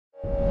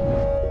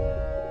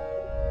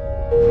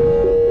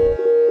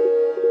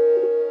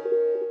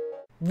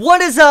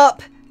What is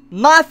up,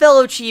 my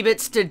fellow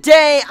Chibits?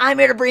 Today, I'm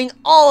here to bring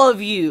all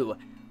of you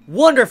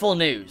wonderful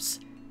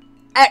news.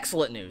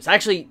 Excellent news.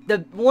 Actually,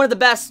 one of the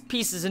best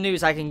pieces of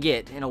news I can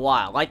get in a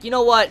while. Like, you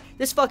know what?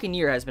 This fucking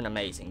year has been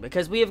amazing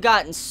because we have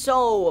gotten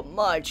so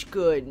much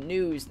good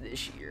news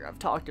this year. I've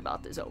talked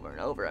about this over and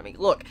over. I mean,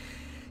 look,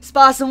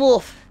 Spice and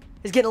Wolf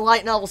is getting a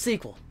light novel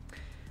sequel.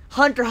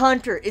 Hunter x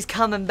Hunter is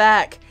coming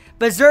back.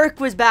 Berserk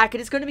was back, and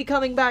it's going to be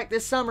coming back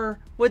this summer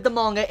with the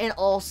manga and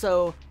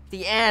also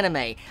the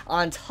anime.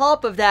 On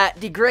top of that,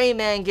 The Gray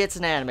Man gets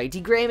an anime.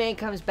 The Gray Man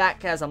comes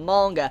back as a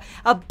manga.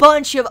 A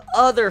bunch of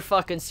other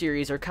fucking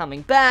series are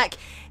coming back.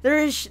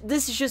 This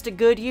is just a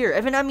good year.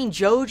 I mean,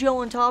 JoJo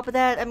on top of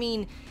that, I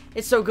mean,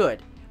 it's so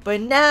good. But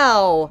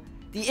now,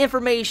 the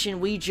information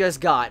we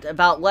just got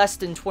about less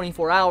than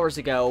 24 hours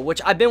ago,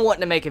 which I've been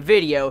wanting to make a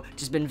video,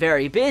 just been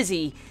very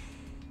busy.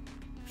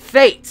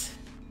 Fate.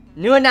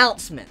 New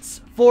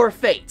announcements for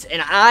Fate.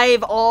 And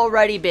I've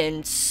already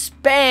been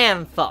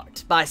spam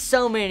fucked by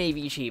so many of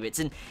you Chibits.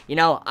 And, you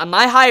know,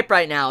 my hype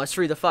right now is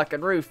through the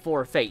fucking roof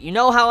for Fate. You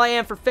know how I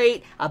am for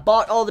Fate. I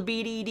bought all the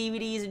BD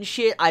DVDs and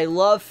shit. I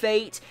love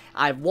Fate.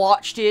 I've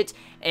watched it.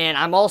 And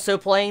I'm also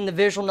playing the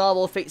visual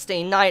novel Fate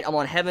Stay Night. I'm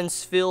on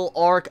Heaven's Fill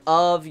arc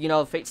of, you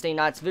know, Fate Stay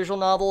Night's visual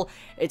novel.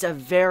 It's a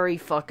very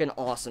fucking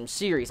awesome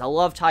series. I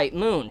love Type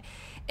Moon.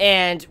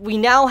 And we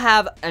now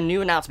have a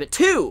new announcement.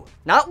 2,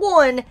 not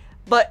 1,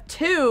 but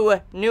 2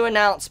 new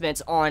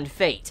announcements on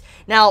Fate.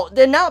 Now,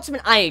 the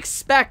announcement I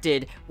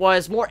expected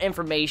was more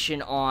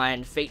information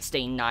on Fate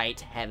Stay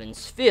Night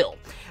Heaven's Fill.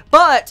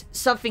 But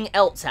something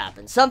else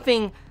happened.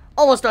 Something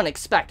almost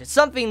unexpected.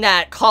 Something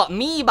that caught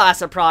me by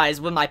surprise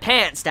with my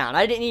pants down.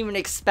 I didn't even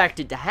expect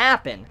it to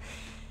happen.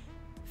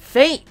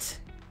 Fate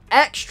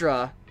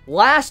Extra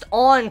Last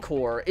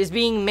Encore is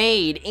being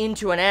made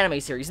into an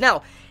anime series.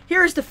 Now,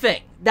 here's the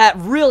thing that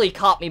really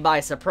caught me by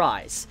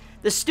surprise.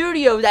 The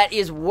studio that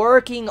is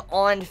working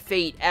on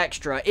Fate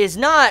Extra is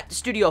not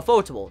Studio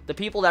Photable, the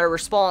people that are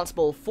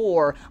responsible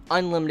for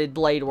Unlimited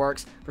Blade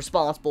Works,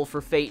 responsible for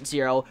Fate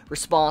Zero,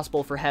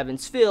 responsible for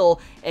Heaven's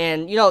Fill,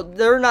 and, you know,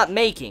 they're not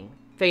making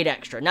Fate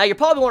Extra. Now, you're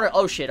probably wondering,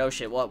 oh shit,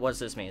 what does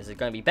this mean? Is it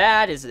going to be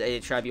bad?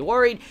 Should I be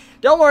worried?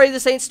 Don't worry,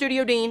 this ain't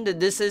Studio Dean.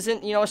 This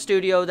isn't, you know, a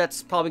studio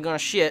that's probably going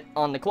to shit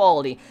on the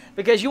quality.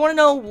 Because you want to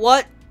know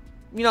what,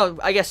 you know,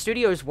 I guess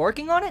studio is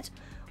working on it?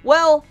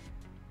 Well,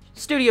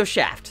 Studio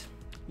Shaft.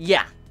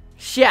 Yeah,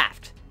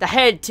 Shaft, the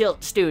Head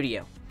Tilt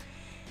Studio.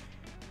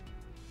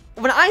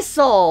 When I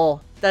saw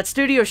that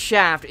Studio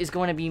Shaft is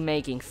going to be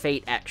making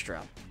Fate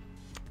Extra,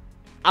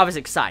 I was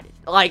excited.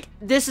 Like,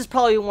 this is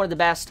probably one of the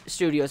best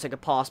studios that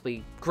could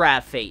possibly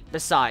grab Fate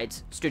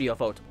besides Studio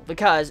Photable.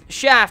 Because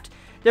Shaft,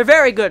 they're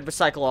very good with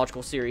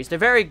psychological series. They're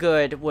very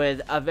good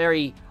with a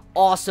very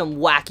awesome,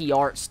 wacky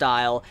art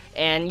style,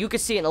 and you can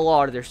see it in a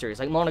lot of their series.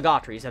 Like,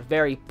 Monogatari is a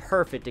very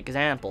perfect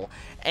example.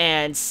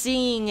 And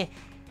seeing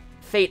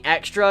Fate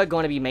Extra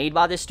going to be made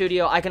by this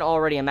studio, I can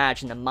already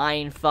imagine the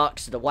mind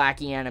fucks, the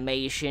wacky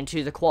animation,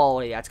 to the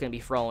quality that's going to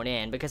be thrown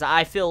in, because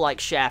I feel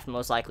like Shaft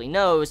most likely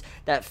knows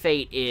that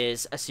Fate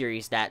is a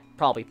series that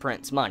probably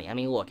prints money. I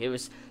mean, look, it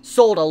was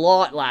sold a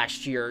lot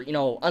last year. You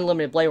know,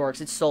 Unlimited Blade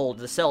Works, it sold,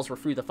 the sales were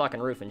through the fucking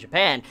roof in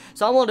Japan,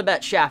 so I'm willing to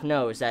bet Shaft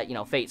knows that, you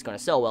know, Fate's going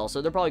to sell well,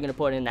 so they're probably going to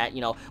put in that,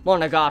 you know,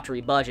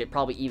 Monogatari budget,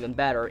 probably even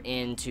better,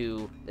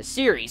 into the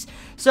series.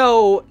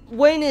 So,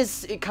 when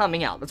is it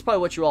coming out? That's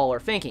probably what you all are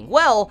thinking.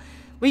 Well,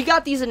 we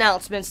got these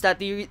announcements that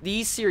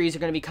these series are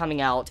going to be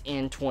coming out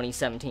in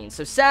 2017.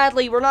 So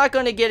sadly, we're not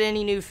going to get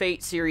any new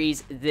Fate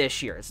series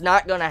this year. It's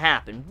not going to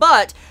happen.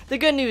 But the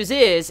good news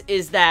is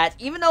that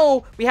even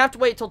though we have to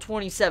wait till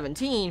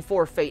 2017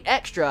 for Fate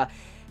Extra,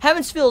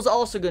 Heaven's Fill is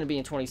also going to be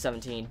in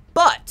 2017.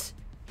 But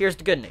here's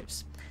the good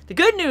news. The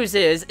good news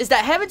is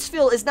that Heaven's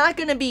Fill is not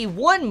going to be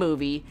one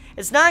movie.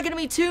 It's not going to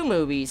be 2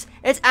 movies.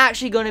 It's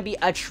actually going to be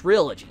a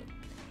trilogy.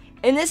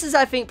 And this is,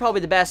 I think, probably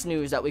the best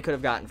news that we could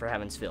have gotten for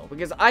Heaven's Fill.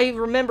 Because I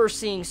remember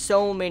seeing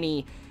so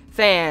many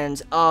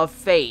fans of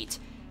Fate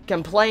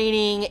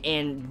complaining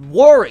and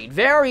worried.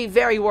 Very,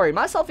 very worried.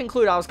 Myself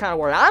included, I was kind of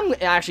worried. I'm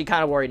actually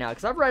kind of worried now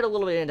because I've read a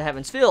little bit into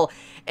Heaven's Fill.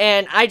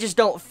 And I just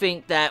don't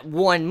think that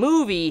one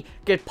movie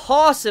could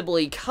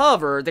possibly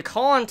cover the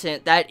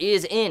content that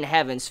is in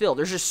Heaven's Fill.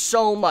 There's just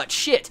so much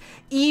shit.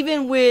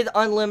 Even with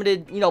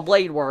Unlimited, you know,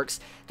 Blade Works,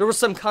 there was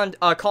some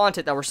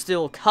content that were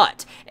still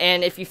cut.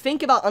 And if you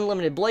think about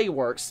Unlimited Blade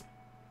Works,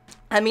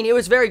 I mean, it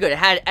was very good. It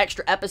had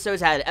extra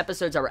episodes, had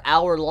episodes that were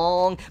hour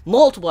long,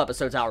 multiple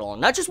episodes hour long.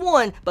 Not just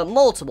one, but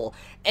multiple.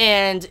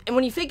 And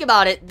when you think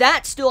about it,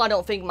 that still I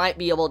don't think might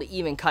be able to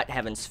even cut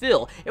Heaven's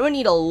Fill. It would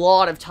need a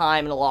lot of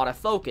time and a lot of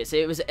focus.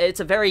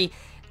 It's a very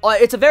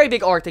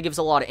big arc that gives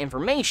a lot of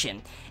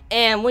information.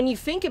 And when you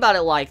think about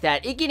it like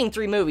that, it getting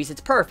 3 movies, it's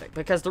perfect.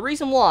 Because the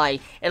reason why,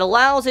 it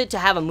allows it to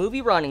have a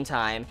movie running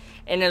time,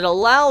 and it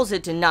allows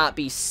it to not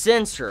be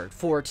censored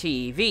for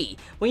TV.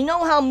 We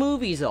know how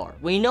movies are.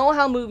 We know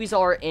how movies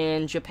are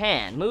in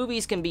Japan.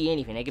 Movies can be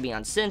anything. They can be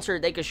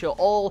uncensored. They can show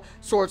all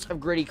sorts of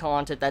gritty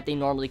content that they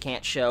normally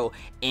can't show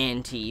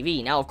in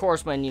TV. Now, of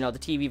course, when, the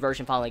TV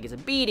version finally gets a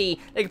BD,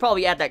 they could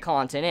probably add that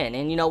content in.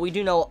 And, we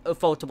do know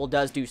Ufotable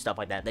does do stuff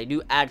like that. They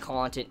do add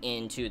content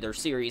into their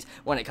series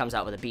when it comes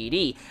out with a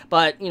BD.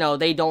 But,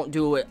 they don't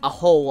do it a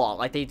whole lot.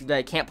 Like,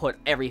 they can't put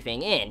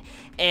everything in.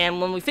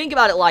 And when we think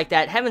about it like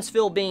that,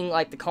 Heavensville being,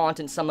 like, the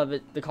content, some of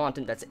it, the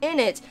content that's in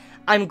it,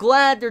 I'm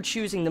glad they're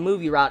choosing the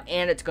movie route,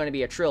 and it's going to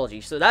be a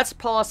trilogy. So that's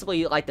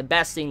possibly, like, the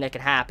best thing that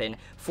could happen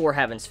for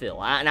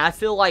Heavensville. And I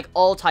feel like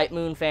all Type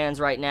Moon fans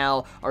right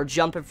now are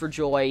jumping for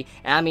joy.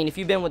 And, I mean, if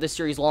you've been with this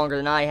series longer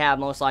than I have,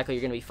 most likely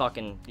you're going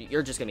to be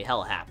you're just going to be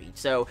hella happy.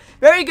 So,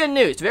 very good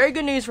news. Very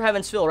good news for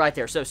Heavensville right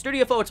there. So,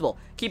 Studio Ufotable,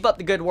 keep up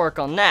the good work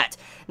on that.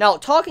 Now,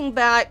 talking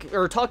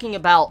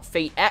about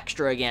Fate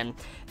Extra again.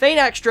 Fate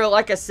Extra,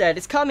 like I said,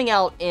 is coming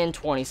out in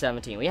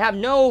 2017. We have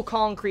no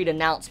concrete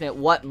announcement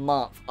what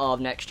month of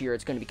next year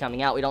it's going to be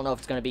coming out. We don't know if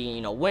it's going to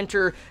be,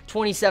 winter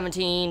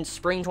 2017,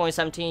 spring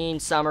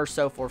 2017, summer,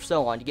 so forth,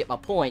 so on. You get my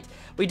point.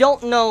 We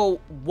don't know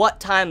what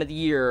time of the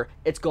year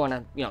it's going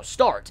to,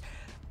 start.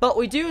 But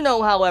we do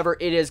know, however,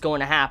 it is going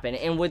to happen,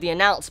 and with the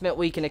announcement,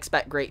 we can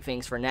expect great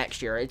things for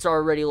next year. It's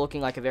already looking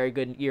like a very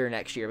good year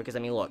next year, because, I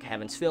mean, look,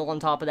 Heavensville on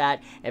top of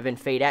that, and then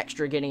Fate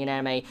Extra getting an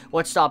anime.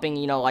 What's stopping,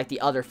 like the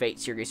other Fate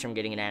series from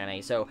getting an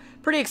anime? So,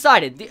 pretty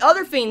excited. The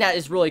other thing that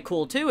is really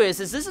cool, too, is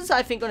this is,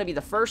 I think, going to be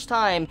the first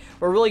time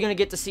we're really going to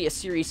get to see a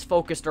series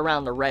focused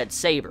around the Red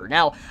Saber.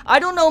 Now, I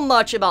don't know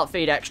much about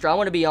Fate Extra. I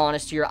want to be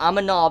honest here. I'm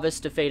a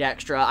novice to Fate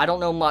Extra. I don't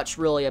know much,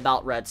 really,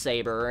 about Red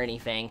Saber or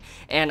anything,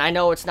 and I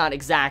know it's not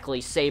exactly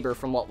Saber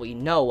from what we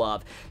know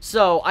of.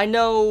 So, I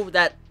know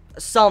that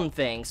some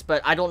things,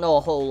 but I don't know a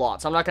whole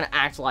lot, so I'm not going to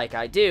act like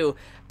I do.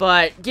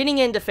 But getting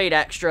into Fate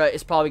Extra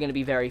is probably going to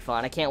be very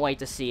fun. I can't wait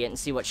to see it and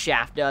see what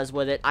Shaft does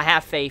with it. I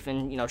have faith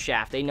in,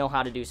 Shaft. They know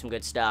how to do some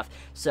good stuff,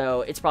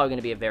 so it's probably going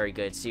to be a very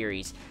good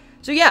series.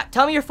 So yeah,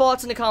 tell me your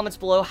thoughts in the comments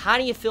below. How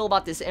do you feel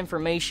about this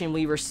information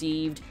we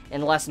received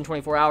in less than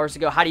 24 hours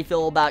ago? How do you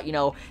feel about,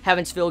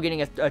 Heavensville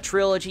getting a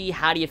trilogy?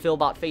 How do you feel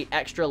about Fate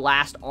Extra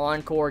Last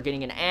Encore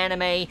getting an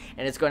anime?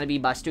 And it's going to be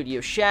by Studio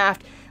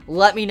Shaft.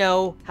 Let me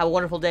know. Have a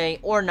wonderful day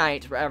or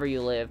night wherever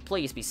you live.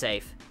 Please be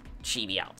safe. Chibi out.